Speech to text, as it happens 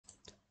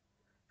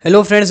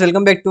Hello friends,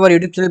 welcome back to our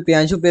YouTube channel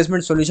Priyanshu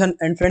Placement Solution.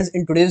 And friends,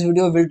 in today's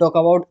video we'll talk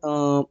about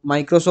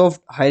Microsoft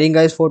hiring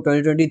guys for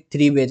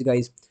 2023 batch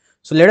guys.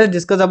 So let us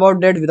discuss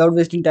about that without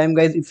wasting time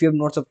guys. If you have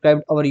not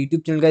subscribed our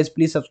YouTube channel guys,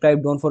 please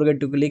subscribe. Don't forget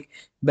to click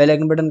bell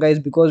icon button guys,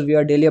 because we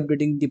are daily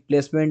updating the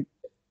placement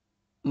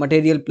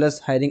material plus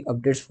hiring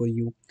updates for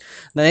you.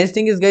 The next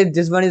thing is guys,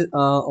 this one is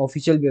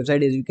official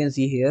website, as you can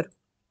see here.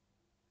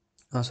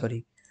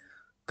 Sorry,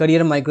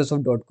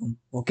 careermicrosoft.com.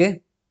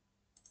 Okay.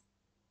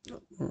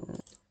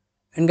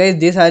 And guys,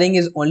 this hiring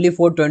is only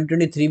for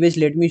 2023, which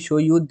let me show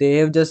you. They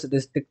have just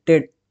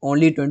restricted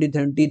only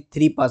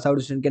 2023 pass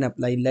out student can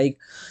apply, like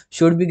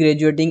should be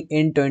graduating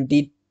in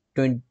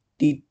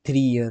 2023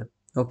 year.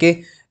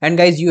 Okay. And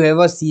guys, you have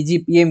a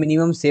CGPA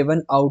minimum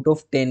 7 out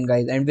of 10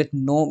 guys, and with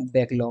no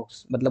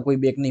backlogs, मतलब कोई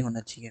back नहीं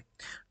होना चाहिए.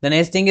 The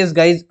next thing is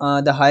guys,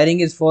 the hiring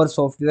is for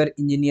software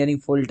engineering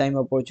full time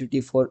opportunity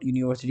for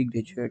university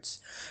graduates.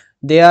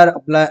 They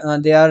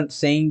are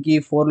saying ki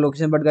 4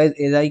 location, but guys,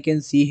 as I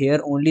can see here,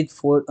 only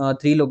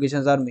 3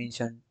 locations are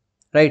mentioned,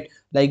 right?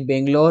 Like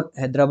Bangalore,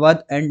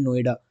 Hyderabad and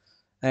Noida,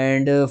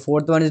 and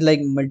fourth one is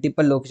like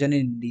multiple location in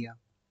India.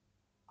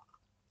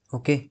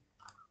 Okay.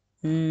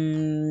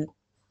 mm,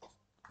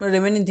 but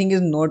remaining thing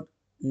is not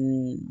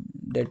mm,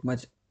 that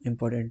much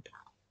important.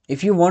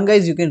 If you want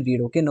guys, you can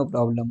read. Okay, no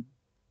problem.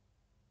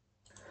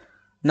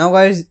 Now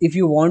guys, if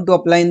you want to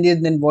apply in this,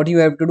 then what you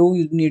have to do,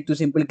 you need to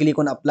simply click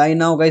on apply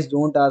now guys.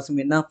 Don't ask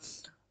me now.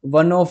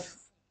 One of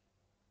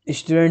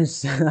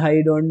students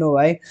I don't know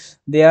why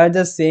they are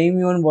just saying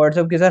me on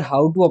WhatsApp कि sir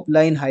how to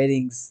apply in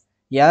hirings.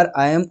 यार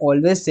I am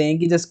always saying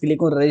कि just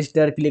click on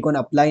register, click on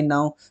apply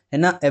now, है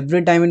ना.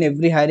 Every time in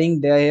every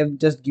hiring they have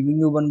just giving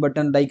you one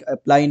button like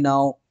apply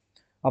now,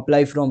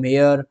 apply from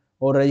here,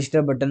 or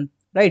register button,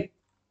 right?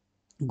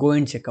 Go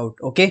and check out.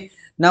 Okay.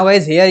 Now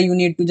guys, here you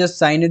need to just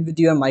sign it with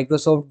your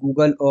Microsoft,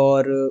 Google,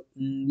 or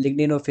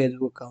LinkedIn or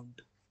Facebook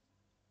account.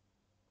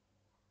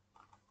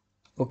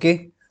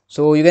 Okay,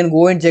 so you can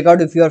go and check out.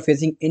 If you are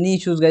facing any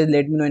issues guys,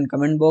 let me know in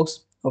comment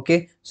box.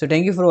 Okay, so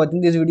thank you for watching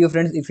this video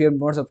friends. If you have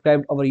not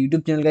subscribed our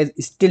YouTube channel guys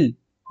still,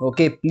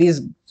 okay,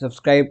 please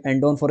subscribe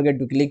and don't forget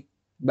to click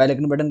bell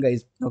icon button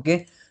guys.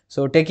 Okay,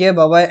 so take care,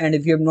 bye bye. And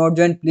if you have not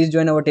joined, please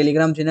join our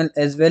Telegram channel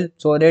as well,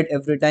 so that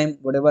every time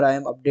whatever I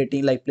am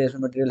updating like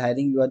placement material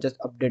hiring, you are just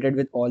updated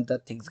with all the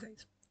things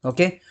guys.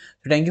 Okay,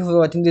 so thank you for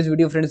watching this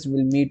video friends.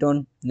 We'll meet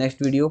on next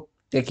video.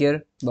 Take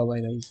care, bye bye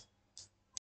guys.